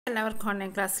എല്ലാവർക്കും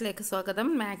ഓൺലൈൻ ക്ലാസ്സിലേക്ക് സ്വാഗതം.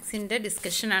 മാത്സിൻ്റെ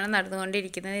ഡിസ്കഷനാണ്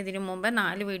നടന്നുകൊണ്ടിരിക്കുന്നത്. ഇതിനു മുമ്പ്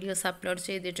 4 വീഡിയോസ് അപ്ലോഡ്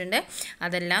ചെയ്തിട്ടുണ്ട്.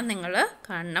 അതെല്ലാം നിങ്ങൾ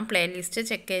കാണണം, പ്ലേലിസ്റ്റ്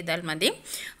ചെക്ക് ചെയ്താൽ മതി.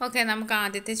 ഓക്കെ, നമുക്ക്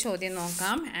ആദ്യത്തെ ചോദ്യം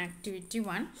നോക്കാം. Activity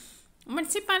 1.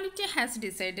 Municipality has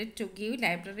decided to give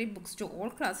library books to all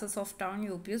classes of town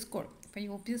UP school. ഇപ്പോൾ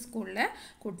യു പി സ്കൂളിലെ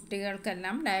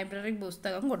കുട്ടികൾക്കെല്ലാം ലൈബ്രറി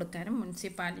പുസ്തകം കൊടുക്കാനും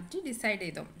മുനിസിപ്പാലിറ്റി ഡിസൈഡ്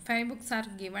ചെയ്തു. 5 books are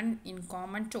given in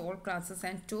common to all classes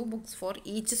and 2 books for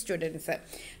each students.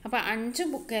 അപ്പോൾ 5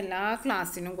 book എല്ലാ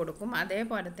ക്ലാസ്സിനും കൊടുക്കും.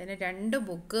 അതേപോലെ തന്നെ 2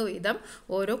 ബുക്ക് വീതം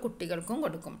ഓരോ കുട്ടികൾക്കും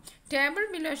കൊടുക്കും. Table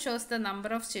below shows the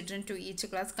number of children to each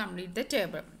class. Complete the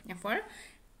table. അപ്പോൾ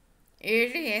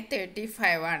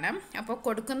 7A35 ആണ്. അപ്പോൾ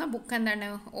കൊടുക്കുന്ന ബുക്ക് എന്താണ്?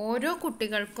 ഓരോ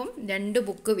കുട്ടികൾക്കും 2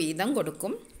 ബുക്ക് വീതം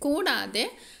കൊടുക്കും. കൂടാതെ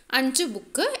 5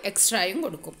 ബുക്ക് എക്സ്ട്രായും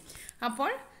കൊടുക്കും.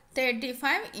 അപ്പോൾ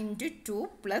 35 × 2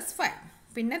 + 5.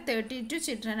 പിന്നെ 32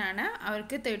 ചിൽഡ്രൻ ആണ്.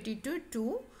 അവർക്ക് 32 2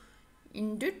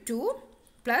 × 2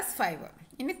 + 5.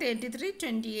 ഇനി 33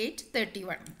 28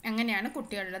 31 അങ്ങനെയാണ്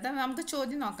കുട്ടികളുള്ളത്. നമുക്ക്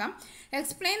ചോദ്യം നോക്കാം.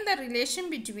 Explain the relation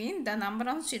between the number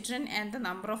of children and the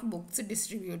number of books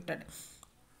distributed.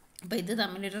 അപ്പോൾ ഇത്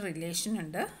തമ്മിലൊരു റിലേഷൻ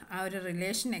ഉണ്ട്. ആ ഒരു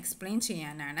റിലേഷൻ എക്സ്പ്ലെയിൻ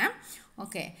ചെയ്യാനാണ്.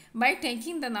 Okay, by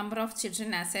taking the number of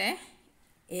children as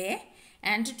A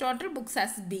and total books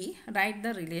as B, write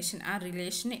the relation. ആ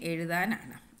relation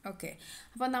എഴുതാനാണ്. Okay,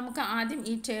 അപ്പോൾ നമുക്ക് ആദ്യം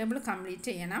ഈ ടേബിൾ കംപ്ലീറ്റ്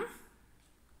ചെയ്യണം.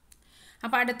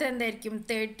 അപ്പോൾ അടുത്ത എന്തായിരിക്കും?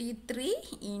 33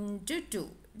 × 2.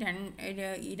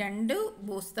 2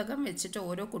 പുസ്തകം വെച്ചിട്ട്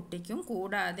ഓരോ കുട്ടിക്കും,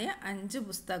 കൂടാതെ 5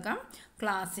 പുസ്തകം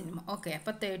ക്ലാസ്സിനും. ഓക്കെ,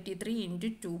 അപ്പോൾ 33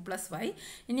 × 2 + 5.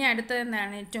 ഇനി അടുത്തത്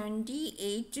എന്താണ്?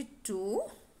 28 2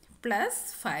 +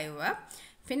 5.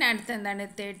 പിന്നെ അടുത്ത എന്താണ്?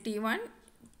 31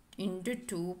 ×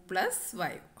 2 +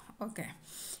 5. ഓക്കെ,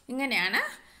 ഇങ്ങനെയാണ്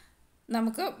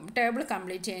നമുക്ക് ടേബിൾ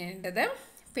കംപ്ലീറ്റ് ചെയ്യേണ്ടത്.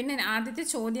 പിന്നെ ആദ്യത്തെ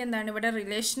ചോദ്യം എന്താണ്? ഇവിടെ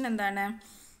റിലേഷൻ എന്താണ്?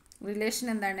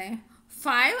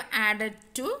 5 added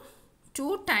to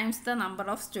 2 times the number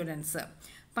of students.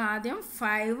 അപ്പോൾ ആദ്യം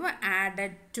 5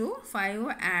 added to 5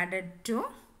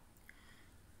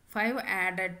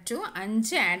 ആഡ്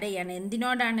ചെയ്യാണ്.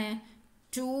 എന്തിനോടാണ്?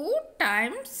 2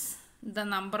 times the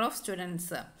number of students.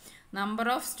 Number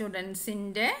of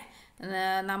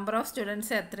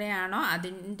students എത്രയാണോ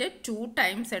അതിൻ്റെ 2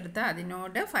 times എടുത്ത്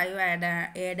അതിനോട് 5 ആഡ്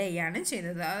ചെയ്യാണ്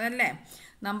ചെയ്തത്. അതല്ലേ?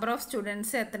 നമ്പർ ഓഫ്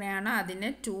സ്റ്റുഡൻസ് എത്രയാണോ അതിന്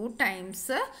 2 times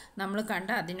നമ്മൾ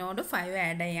കണ്ട് അതിനോട് 5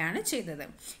 ആഡ് ചെയ്യാണ് ചെയ്തത്.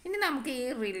 ഇനി നമുക്ക് ഈ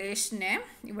റിലേഷനെ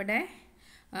ഇവിടെ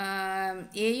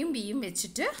എയും ബിയും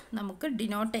വെച്ചിട്ട് നമുക്ക്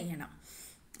ഡിനോട്ട് ചെയ്യണം.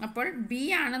 അപ്പോൾ ബി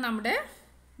ആണ് നമ്മുടെ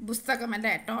പുസ്തകം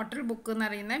അല്ലേ? ടോട്ടൽ ബുക്ക് എന്ന്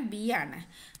പറയുന്നത് ബി ആണ്.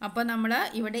 അപ്പോൾ നമ്മൾ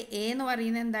ഇവിടെ എ എന്ന്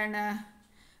പറയുന്നത് എന്താണ്?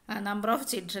 നമ്പർ ഓഫ്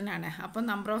ചിൽഡ്രൻ ആണ്. അപ്പോൾ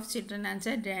നമ്പർ ഓഫ് ചിൽഡ്രൻ എന്ന്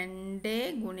വെച്ചാൽ 2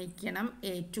 ഗുണിക്കണം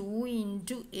എ, 2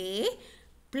 × A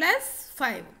 +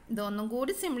 5. ഇതൊന്നും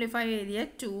കൂടി സിംപ്ലിഫൈ ചെയ്തിയ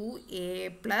 2A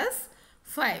 +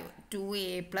 5.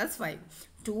 2A + 5.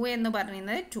 2 എന്ന്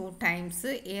പറയുന്നത് 2 times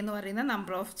A എന്ന് പറയുന്ന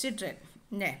നമ്പർ ഓഫ് ചിൽഡ്രൻ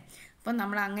അല്ലേ? അപ്പം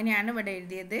നമ്മൾ അങ്ങനെയാണ് ഇവിടെ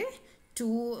എഴുതിയത്.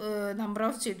 2 നമ്പർ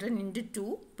ഓഫ് ചിൽഡ്രൻ × 2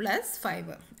 +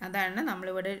 5. അതാണ്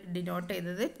നമ്മളിവിടെ ഡിനോട്ട്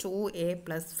ചെയ്തത് 2A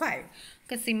 + 5.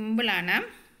 ഒക്കെ സിമ്പിളാണ്.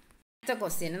 അടുത്ത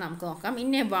ക്വസ്റ്റ്യൻ നമുക്ക് നോക്കാം. In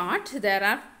A ward there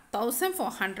are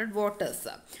 1400 voters.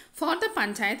 For the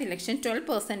panchayat election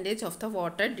 12% of the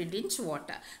voter didn't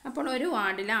vote. അപ്പോൾ ഒരു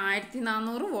വാർഡിൽ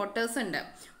 1400 വോട്ടേഴ്സ് ഉണ്ട്.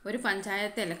 ഒരു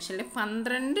പഞ്ചായത്ത് ഇലക്ഷനിൽ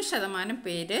 12%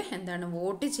 പേര് എന്താണ്?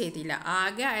 വോട്ട് ചെയ്തില്ല.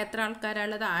 ആകെ എത്ര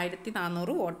ആൾക്കാരുള്ളത്?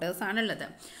 1400 വോട്ടേഴ്സാണുള്ളത്.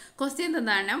 ക്വസ്റ്റ്യൻ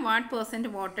എന്താണ്? What %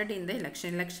 voted in the election.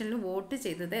 ഇലക്ഷനിൽ വോട്ട്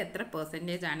ചെയ്തത് എത്ര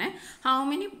 % ആണ്? How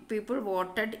many people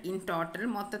voted in total.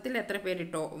 മൊത്തത്തിൽ എത്ര പേര്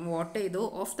വോട്ട് ചെയ്തു?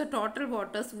 Of the total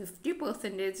voters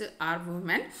 50% R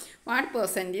woman. What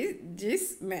 %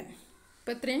 is men.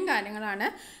 ഇപ്പോൾ ഇത്രയും കാര്യങ്ങളാണ്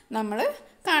നമ്മൾ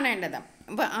കാണേണ്ടത്.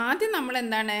 അപ്പോൾ ആദ്യം നമ്മൾ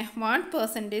എന്താണ്? What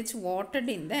 %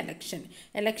 voted in the election.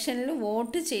 ഇലക്ഷനിൽ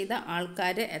വോട്ട് ചെയ്ത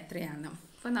ആൾക്കാർ എത്രയാണ്?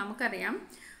 അപ്പോൾ നമുക്കറിയാം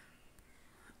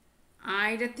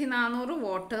 1400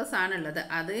 വോട്ടേഴ്സ് ആണുള്ളത്.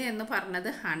 അത് എന്ന് പറഞ്ഞത്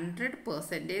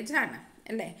 100% ആണ്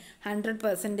അല്ലേ?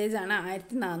 100% ആണ്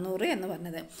 1400 എന്ന്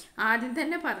പറഞ്ഞത്. ആദ്യം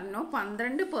തന്നെ പറഞ്ഞു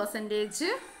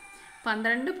 12%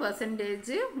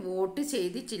 വോട്ട്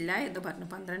ചെയ്തിട്ടില്ല എന്ന് പറഞ്ഞു.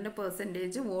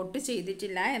 12% വോട്ട്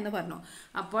ചെയ്തിട്ടില്ല എന്ന് പറഞ്ഞു.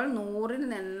 അപ്പോൾ 100ൽ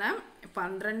നിന്ന്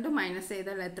 12 മൈനസ്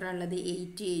ചെയ്താൽ എത്ര ഉള്ളത്?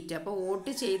 88. അപ്പോൾ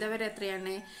വോട്ട് ചെയ്തവർ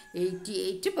എത്രയാണ്?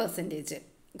 88%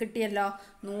 കിട്ടിയല്ലോ.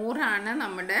 100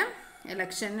 നമ്മുടെ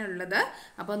ഇലക്ഷനുള്ളത്.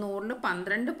 അപ്പോൾ 100ൽ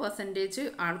 12%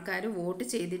 ആൾക്കാർ വോട്ട്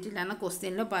ചെയ്തിട്ടില്ല എന്ന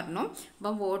ക്വസ്റ്റ്യനിൽ പറഞ്ഞു.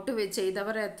 അപ്പം വോട്ട്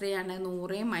ചെയ്തവർ എത്രയാണ്?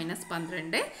 100 -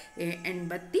 12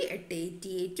 88.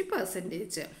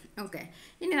 88%. ഓക്കെ,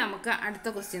 ഇനി നമുക്ക് അടുത്ത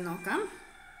ക്വസ്റ്റ്യൻ നോക്കാം.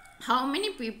 How many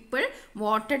people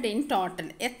voted in total.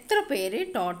 എത്ര പേര്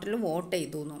ടോട്ടൽ വോട്ട്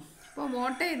ചെയ്തു? അപ്പോൾ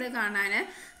വോട്ട് ചെയ്ത് കാണാൻ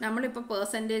നമ്മളിപ്പോൾ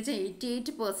 %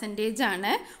 88%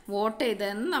 ആണ് വോട്ട്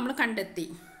ചെയ്തതെന്ന് നമ്മൾ കണ്ടെത്തി.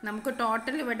 നമുക്ക്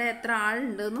ടോട്ടൽ ഇവിടെ എത്ര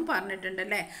ആളുണ്ടെന്നും പറഞ്ഞിട്ടുണ്ട്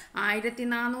അല്ലേ.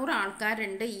 1400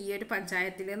 ആൾക്കാരുണ്ട് ഈ ഒരു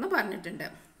പഞ്ചായത്തിലെന്ന് പറഞ്ഞിട്ടുണ്ട്.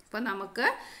 അപ്പോൾ നമുക്ക്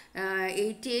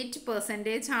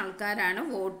 88% ആൾക്കാരാണ്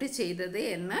വോട്ട് ചെയ്തത്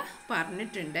എന്ന്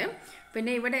പറഞ്ഞിട്ടുണ്ട്.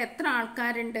 പിന്നെ ഇവിടെ എത്ര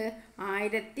ആൾക്കാരുണ്ട്?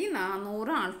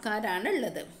 1400 ആൾക്കാരാണ്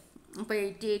ഉള്ളത്. അപ്പോൾ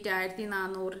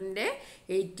 1400-ൻ്റെ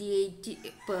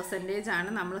 88% ആണ്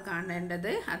നമ്മൾ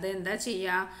കാണേണ്ടത്. അതെന്താ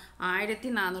ചെയ്യുക?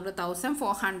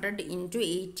 1400 into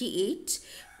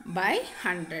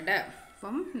 88/100.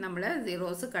 അപ്പം നമ്മൾ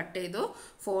സീറോസ് കട്ട് ചെയ്തു.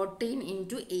 14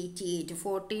 into 88.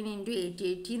 14 into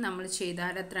 88 നമ്മൾ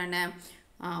ചെയ്താൽ എത്രയാണ്?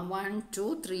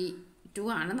 1232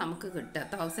 ആണ് നമുക്ക് കിട്ടുക.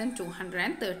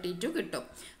 1232 കിട്ടും.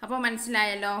 അപ്പോൾ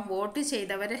മനസ്സിലായല്ലോ. വോട്ട്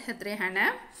ചെയ്തവർ എത്രയാണ്?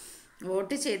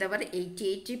 വോട്ട് ചെയ്തവർ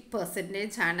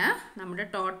 88% ആണ്. നമ്മുടെ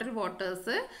ടോട്ടൽ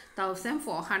വോട്ടേഴ്സ്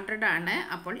 1400 ആണ്.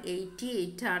 അപ്പോൾ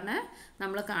 88 ആണ്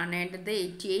നമ്മൾ കാണേണ്ടത്.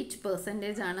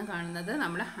 88% ആണ് കാണുന്നത്.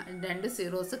 നമ്മൾ 2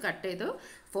 സീറോസ് കട്ട് ചെയ്തു.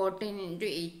 14 into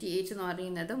 88 എന്ന്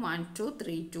പറയുന്നത്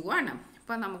 1232 ആണ്.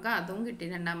 അപ്പോൾ നമുക്ക് അതും കിട്ടി.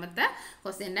 രണ്ടാമത്തെ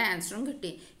ക്വസ്റ്റ്യൻ്റെ ആൻസറും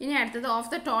കിട്ടി. ഇനി അടുത്തത് ഓഫ്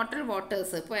ദ ടോട്ടൽ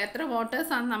വോട്ടേഴ്സ്. ഇപ്പോൾ എത്ര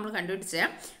വോട്ടേഴ്സാണ് നമ്മൾ കണ്ടുപിടിച്ചത്?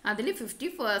 അതിൽ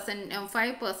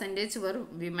 5% were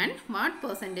women, what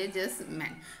percentage is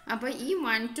men? അപ്പോൾ ഈ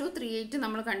 1238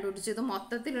 നമ്മൾ കണ്ടുപിടിച്ചത്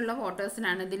മൊത്തത്തിലുള്ള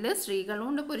വോട്ടേഴ്സിനാണ്. ഇതിൽ സ്ത്രീകളും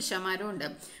ഉണ്ട് പുരുഷന്മാരും ഉണ്ട്.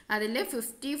 അതിൽ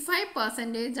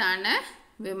 55% ആണ്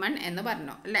വിമൻ എന്ന്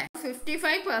പറഞ്ഞു അല്ലേ.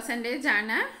 55%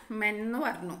 ആണ് മെൻ എന്ന്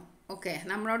പറഞ്ഞു. ഓക്കെ,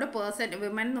 നമ്മളോട്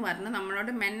വിമൻ എന്ന് പറഞ്ഞു. നമ്മളോട്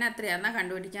മെൻ എത്രയാണെന്നാണ്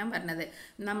കണ്ടുപിടിക്കാൻ പറഞ്ഞത്.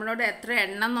 നമ്മളോട് എത്ര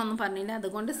എണ്ണം എന്നൊന്നും പറഞ്ഞില്ല.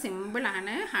 അതുകൊണ്ട്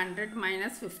സിമ്പിളാണ്. 100 -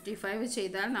 55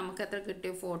 ചെയ്താൽ നമുക്ക് എത്ര കിട്ടി?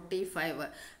 45.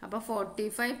 അപ്പോൾ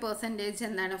 45%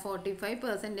 എന്താണ്?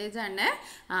 45% ആണ്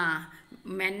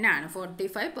മെന്നാണ്.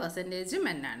 45%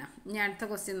 മെന്നാണ്. ഇനി അടുത്ത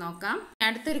ക്വസ്റ്റ്യൻ നോക്കാം.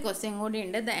 അടുത്തൊരു ക്വസ്റ്റ്യൻ കൂടി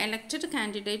ഉണ്ട്. The elected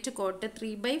candidate coat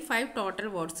 3/5 total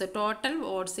votes. Total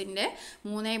വോട്ട്സിൻ്റെ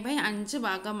 3/5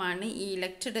 ഭാഗമാണ് ഈ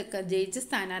ഇലക്റ്റഡ് ജയിച്ച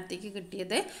സ്ഥാനാർത്ഥിക്ക്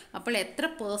കിട്ടിയത്. അപ്പോൾ എത്ര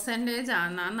പെർസെൻറ്റേജ്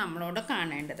ആണെന്നാണ് നമ്മളോട്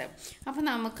കാണേണ്ടത്. അപ്പോൾ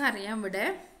നമുക്കറിയാം ഇവിടെ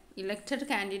ഇലക്റ്റഡ്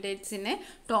കാൻഡിഡേറ്റ്സിന്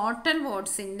ടോട്ടൽ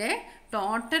വോട്ട്സിൻ്റെ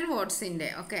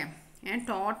ഓക്കെ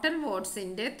ടോട്ടൽ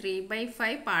വോട്ട്സിൻ്റെ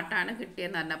 3/5 പാർട്ടാണ്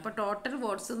കിട്ടിയെന്ന് പറഞ്ഞത്. അപ്പോൾ ടോട്ടൽ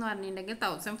വോട്ട്സ് എന്ന് പറഞ്ഞിട്ടുണ്ടെങ്കിൽ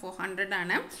 1400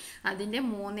 ആണ്. അതിൻ്റെ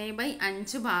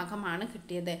 3/5 ഭാഗമാണ്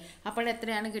കിട്ടിയത്. അപ്പോൾ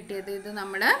എത്രയാണ് കിട്ടിയത്? ഇത്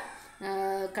നമ്മൾ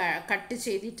കട്ട്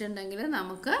ചെയ്തിട്ടുണ്ടെങ്കിൽ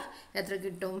നമുക്ക് എത്ര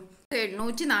കിട്ടും?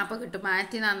 840 കിട്ടും.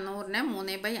 1400-നെ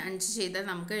 3/5 ചെയ്താൽ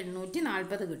നമുക്ക്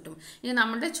 840 കിട്ടും. ഇനി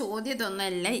നമ്മുടെ ചോദ്യം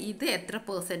ഇതൊന്നല്ല, ഇത് എത്ര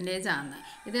പെർസെൻറ്റേജ് ആണ്,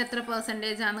 ഇത് എത്ര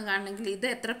പെർസെൻറ്റേജ് ആണെന്ന് കാണണമെങ്കിൽ ഇത്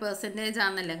എത്ര പെർസെൻറ്റേജ്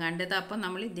ആണെന്നല്ലേ കണ്ടത്. അപ്പോൾ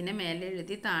നമ്മൾ ഇതിനെ മേലെ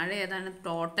എഴുതി താഴെ ഏതാണ്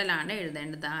ടോട്ടലാണ്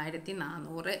എഴുതേണ്ടത്.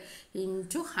 1400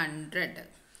 into 100.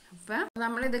 അപ്പം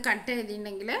നമ്മളിത് കട്ട്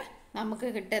ചെയ്തിട്ടുണ്ടെങ്കിൽ നമുക്ക്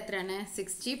കിട്ടുക എത്രയാണ്?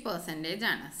 60%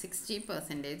 ആണ്.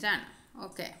 60% ആണ്.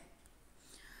 ഓക്കെ,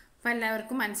 അപ്പോൾ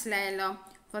എല്ലാവർക്കും മനസ്സിലായല്ലോ.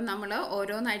 അപ്പോൾ നമ്മൾ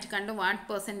ഓരോന്നായിട്ട് കണ്ട് what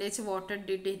percentage voted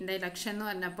did in the election എന്ന്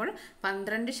പറഞ്ഞപ്പോൾ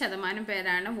 12%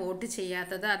 പേരാണ് വോട്ട്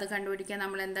ചെയ്യാത്തത്. അത് കണ്ടുപിടിക്കാൻ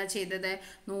നമ്മൾ എന്താ ചെയ്തത്?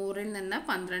 100-ൽ നിന്ന്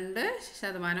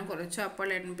 12% കുറച്ചു. അപ്പോൾ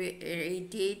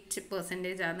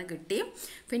 88% ആണ് കിട്ടി.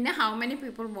 പിന്നെ how many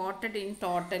people voted in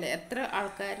total, എത്ര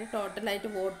ആൾക്കാർ ടോട്ടലായിട്ട്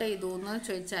വോട്ട് ചെയ്തു എന്ന്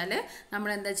ചോദിച്ചാൽ നമ്മൾ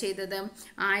എന്താ ചെയ്തത്?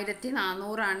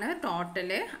 1400 ആണ്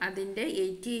ടോട്ടൽ. അതിൻ്റെ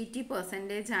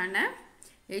 88% ആണ്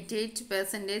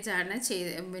 88% ആണ്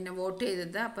പിന്നെ വോട്ട്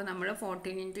ചെയ്തത്. അപ്പോൾ നമ്മൾ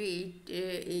 14 into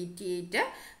 88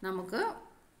 നമുക്ക്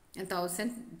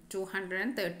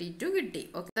 1232 കിട്ടി.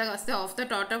 Okay, of the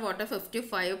total vote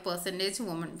 55%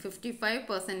 woman.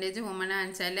 55% woman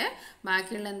ആണെന്ന് വെച്ചാൽ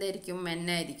ബാക്കിയുള്ള എന്തായിരിക്കും?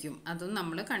 മെന്നായിരിക്കും. അതും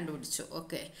നമ്മൾ കണ്ടുപിടിച്ചു.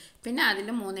 ഓക്കെ, പിന്നെ അതിൽ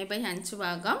 3/5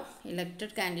 ഭാഗം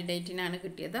ഇലക്റ്റഡ് കാൻഡിഡേറ്റിനാണ്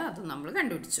കിട്ടിയത്. അതും നമ്മൾ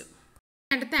കണ്ടുപിടിച്ചു.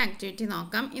 അടുത്ത ആക്ടിവിറ്റി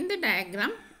നോക്കാം. In the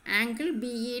diagram angle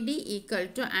BED equal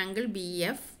to angle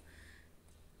BF.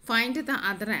 Find the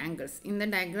other angles. In the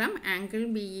diagram, angle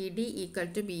BED equal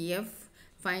to BF.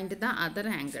 Find the other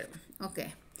angle. Okay.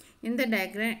 In the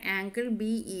diagram, angle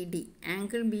BED.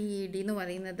 Angle BED എന്ന്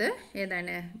പറയുന്നത്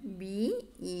ഏതാണ്?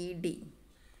 BED.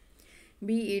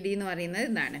 BED എന്ന് പറയുന്നത്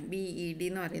ഇതാണ്. BED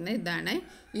എന്ന് പറയുന്നത് ഇതാണ്.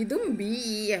 ഇതും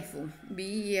BEF-ഉം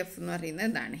BEF എന്ന് പറയുന്നത്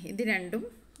ഇതാണ്. ഇത് രണ്ടും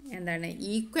എന്താണ്?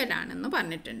 ഈക്വൽ ആണെന്ന്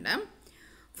പറഞ്ഞിട്ടുണ്ട്.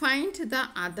 Find the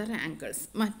other angles.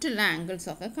 മറ്റുള്ള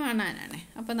ആംഗിൾസൊക്കെ കാണാനാണ്.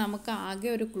 അപ്പോൾ നമുക്ക് ആകെ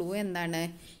ഒരു ക്ലൂ എന്താണ്?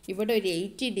 ഇവിടെ ഒരു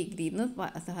 80 ഡിഗ്രി എന്ന്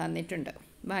തന്നിട്ടുണ്ട്.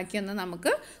 ബാക്കിയൊന്നും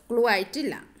നമുക്ക് ക്ലൂ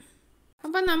ആയിട്ടില്ല.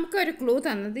 അപ്പോൾ നമുക്കൊരു ക്ലൂ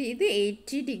തന്നത് ഇത്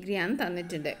 80 ഡിഗ്രിയാണെന്ന്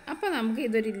തന്നിട്ടുണ്ട്. അപ്പോൾ നമുക്ക്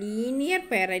ഇതൊരു ലീനിയർ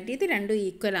പെയറായിട്ട് ഇത് രണ്ടും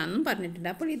ഈക്വൽ ആണെന്നും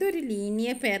പറഞ്ഞിട്ടുണ്ട്. അപ്പോൾ ഇതൊരു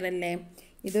ലീനിയർ പെയർ അല്ലേ?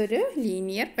 ഇതൊരു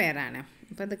ലീനിയർ പെയറാണ്.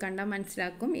 അപ്പോൾ അത് കണ്ടാൽ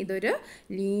മനസ്സിലാക്കും ഇതൊരു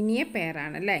ലീനിയർ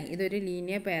പെയറാണ് അല്ലേ? ഇതൊരു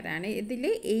ലീനിയർ പെയറാണ്. ഇതിൽ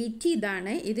 80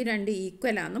 ഇതാണ്, ഇത് രണ്ട്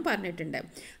ഈക്വൽ ആണെന്ന് പറഞ്ഞിട്ടുണ്ട്.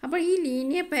 അപ്പോൾ ഈ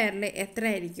ലീനിയർ പെയറിൽ എത്ര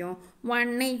ആയിരിക്കും?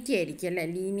 180 ആയിരിക്കും അല്ലേ?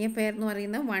 ലീനിയർ പെയർ എന്ന്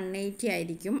പറയുന്നത് 180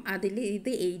 ആയിരിക്കും. അതിൽ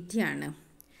ഇത് 80 ആണ്.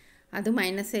 അത്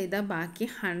മൈനസ് ചെയ്താൽ ബാക്കി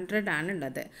 100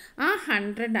 ആണുള്ളത്. ആ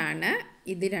 100 ആണ്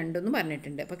ഇത് രണ്ടെന്ന്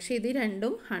പറഞ്ഞിട്ടുണ്ട്. പക്ഷേ ഇത്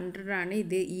രണ്ടും 100 ആണ്,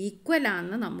 ഇത് ഈക്വൽ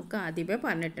ആണെന്ന് നമുക്ക് ആദ്യമേ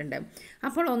പറഞ്ഞിട്ടുണ്ട്.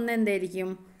 അപ്പോൾ ഒന്ന്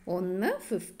എന്തായിരിക്കും? ഒന്ന്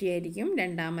 50 ആയിരിക്കും,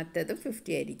 രണ്ടാമത്തേത്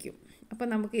 50 ആയിരിക്കും. അപ്പോൾ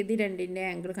നമുക്ക് ഇത് രണ്ടിൻ്റെ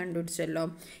ആംഗിൾ കണ്ടുപിടിച്ചല്ലോ.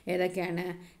 ഏതൊക്കെയാണ്?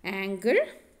 ആംഗിൾ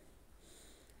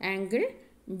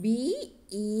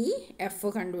BEF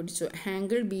കണ്ടുപിടിച്ചു.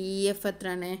 ആംഗിൾ BEF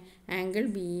എത്രയാണ്? ആംഗിൾ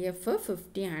BF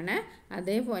 50 ആണ്.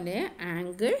 അതേപോലെ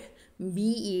ആംഗിൾ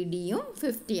BEDയും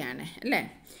 50 ആണ് അല്ലേ?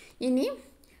 ഇനി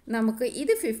നമുക്ക്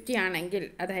ഇത് 50 ആണെങ്കിൽ,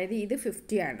 അതായത് ഇത്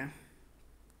 50 ആണ്,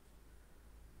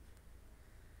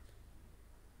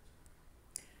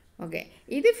 ഓക്കെ,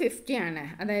 ഇത് 50 ആണ്,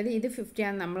 അതായത് ഇത് 50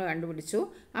 ആണ് നമ്മൾ കണ്ടുപിടിച്ചു.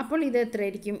 അപ്പോൾ ഇത്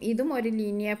എത്രയായിരിക്കും? ഇതും ഒരു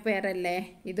ലീനിയർ പെയർ അല്ലേ?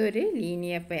 ഇതൊരു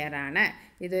ലീനിയർ പെയറാണ്,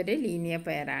 ഇതൊരു ലീനിയർ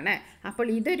പെയറാണ്. അപ്പോൾ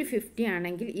ഇതൊരു 50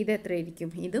 ആണെങ്കിൽ ഇത് എത്രയായിരിക്കും?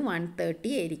 ഇത്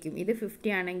 130 ആയിരിക്കും. ഇത്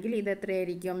 50 ആണെങ്കിൽ ഇത്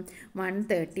എത്രയായിരിക്കും?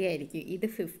 130 ആയിരിക്കും. ഇത്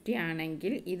 50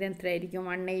 ആണെങ്കിൽ ഇത് എത്രയായിരിക്കും?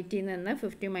 180 നിന്ന്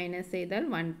 50 മൈനസ് ചെയ്താൽ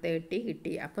 130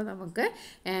 കിട്ടി. അപ്പോൾ നമുക്ക്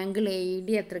ആംഗിൾ AED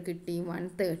എത്ര കിട്ടി?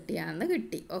 130 ആണെന്ന്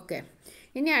കിട്ടി. ഓക്കെ,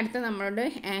 ഇനി അടുത്ത നമ്മളോട്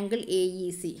ആംഗിൾ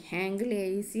AEC. ആംഗിൾ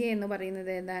AEC എന്ന് പറയുന്നത്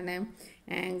ഏതാണ്?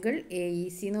 ആംഗിൾ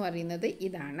AEC എന്ന് പറയുന്നത്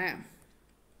ഇതാണ്.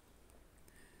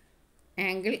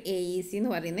 ആംഗിൾ AEC എന്ന്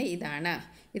പറയുന്നത് ഇതാണ്.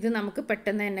 ഇത് നമുക്ക്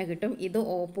പെട്ടെന്ന് തന്നെ കിട്ടും. ഇത്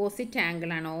ഓപ്പോസിറ്റ്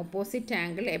ആംഗിളാണ്. ഓപ്പോസിറ്റ്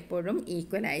ആംഗിൾ എപ്പോഴും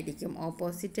ഈക്വൽ ആയിരിക്കും.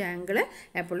 ഓപ്പോസിറ്റ് ആംഗിൾ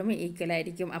എപ്പോഴും ഈക്വൽ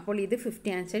ആയിരിക്കും. അപ്പോൾ ഇത്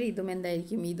 50 ആണെച്ചാൽ ഇതും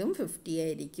എന്തായിരിക്കും? ഇതും 50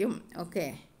 ആയിരിക്കും. ഓക്കെ,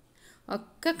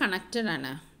 ഒക്കെ കണക്റ്റഡ്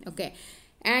ആണ്. Okay,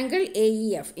 angle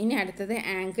AEF. ഇനി അടുത്തത്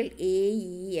ആംഗിൾ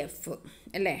AEF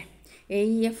അല്ലേ?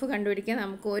 AEF കണ്ടുപിടിക്കാൻ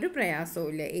നമുക്ക് ഒരു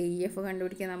പ്രയാസവും. AEF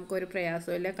കണ്ടുപിടിക്കാൻ നമുക്ക് ഒരു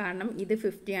പ്രയാസവും. കാരണം ഇത്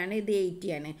 50 ആണ്, ഇത് 80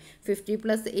 ആണ്. 50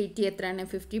 + 80 എത്രയാണ്?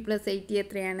 50 + 80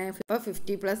 എത്രയാണ്? അപ്പോൾ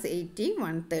 50 + 80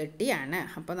 130 ആണ്.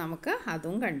 അപ്പോൾ നമുക്ക്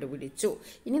അതും കണ്ടുപിടിച്ചു.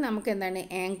 ഇനി നമുക്ക് എന്താണ്?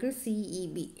 Angle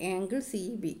CEB. ആംഗിൾ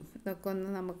CEB ഇതൊക്കെ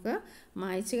ഒന്ന് നമുക്ക്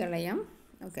മായ്ച്ച് കളയാം.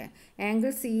 ഓക്കെ,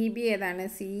 ആംഗിൾ CEB ഏതാണ്?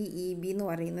 CEB എന്ന്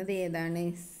പറയുന്നത് ഏതാണ്?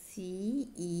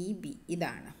 CEB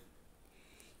ഇതാണ്.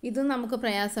 ഇതും നമുക്ക്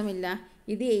പ്രയാസമില്ല.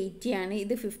 ഇത് 80 ആണ്,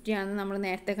 ഇത് 50 ആണെന്ന് നമ്മൾ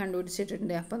നേരത്തെ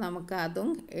കണ്ടുപിടിച്ചിട്ടുണ്ട്. അപ്പോൾ നമുക്ക് അതും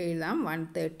എഴുതാം,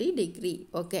 130 ഡിഗ്രി.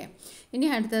 ഓക്കെ, ഇനി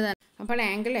അടുത്തതാണ്. അപ്പോൾ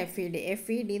ആംഗിൾ FED.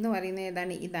 FED എന്ന് പറയുന്നത്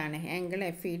ഏതാണ്? ഇതാണ്. ആംഗിൾ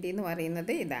FED എന്ന്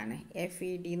പറയുന്നത് ഇതാണ്.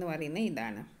 FED എന്ന് പറയുന്നത്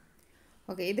ഇതാണ്.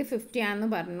 ഓക്കെ, ഇത് 50 ആണെന്ന്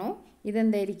പറഞ്ഞു.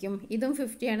 ഇതെന്തായിരിക്കും? ഇതും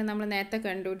 50 ആണ്, നമ്മൾ നേരത്തെ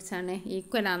കണ്ടുപിടിച്ചാണ്,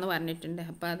 ഈക്വൽ ആണെന്ന് പറഞ്ഞിട്ടുണ്ട്.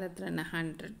 അപ്പോൾ അത് എത്രയാണ്?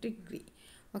 100 ഡിഗ്രി.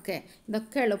 ഓക്കെ,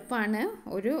 ഇതൊക്കെ എളുപ്പമാണ്,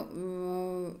 ഒരു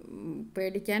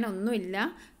പേടിക്കാനൊന്നുമില്ല.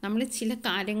 നമ്മൾ ചില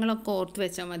കാര്യങ്ങളൊക്കെ ഓർത്ത്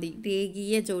വെച്ചാൽ മതി.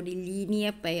 രേഖീയ ജോഡി,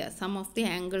 linear pair, some of the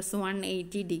angles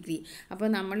 180 degree. അപ്പോൾ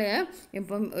നമ്മൾ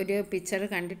ഇപ്പം ഒരു പിക്ചർ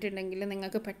കണ്ടിട്ടുണ്ടെങ്കിൽ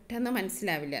നിങ്ങൾക്ക് പെട്ടെന്ന്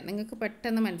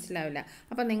മനസ്സിലാവില്ല.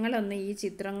 അപ്പോൾ നിങ്ങളൊന്ന് ഈ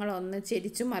ചിത്രങ്ങളൊന്ന്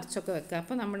ചെരിച്ചും മറിച്ചൊക്കെ വെക്കുക.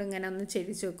 അപ്പോൾ നമ്മളിങ്ങനെ ഒന്ന്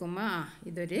ചെരിച്ച് വെക്കുമ്പോൾ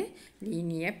ഇതൊരു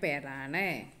ലീനിയർ പെയറാണ്.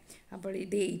 അപ്പോൾ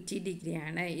ഇത് 80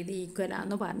 ഡിഗ്രിയാണ്, ഇത്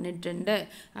ഈക്വലാന്ന് പറഞ്ഞിട്ടുണ്ട്.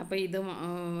 അപ്പോൾ ഇത്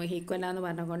ഈക്വലാന്ന്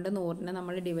പറഞ്ഞുകൊണ്ട് 100നെ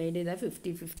നമ്മൾ ഡിവൈഡ് ചെയ്താൽ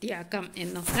 50-50 ആക്കാം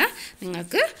എന്നൊക്കെ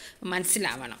നിങ്ങൾക്ക്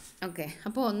മനസ്സിലാവണം. ഓക്കെ,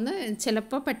 അപ്പോൾ ഒന്ന്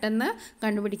ചിലപ്പോൾ പെട്ടെന്ന്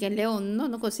കണ്ടുപിടിക്കല്ലേ,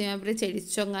 ഒന്ന് ക്വസ്റ്റ്യൻ പേപ്പർ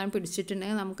ചെരിച്ചൊങ്ങാൻ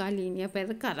പിടിച്ചിട്ടുണ്ടെങ്കിൽ നമുക്ക് ആ ലീനിയർ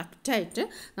പെയർ കറക്റ്റായിട്ട്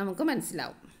നമുക്ക്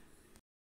മനസ്സിലാവും.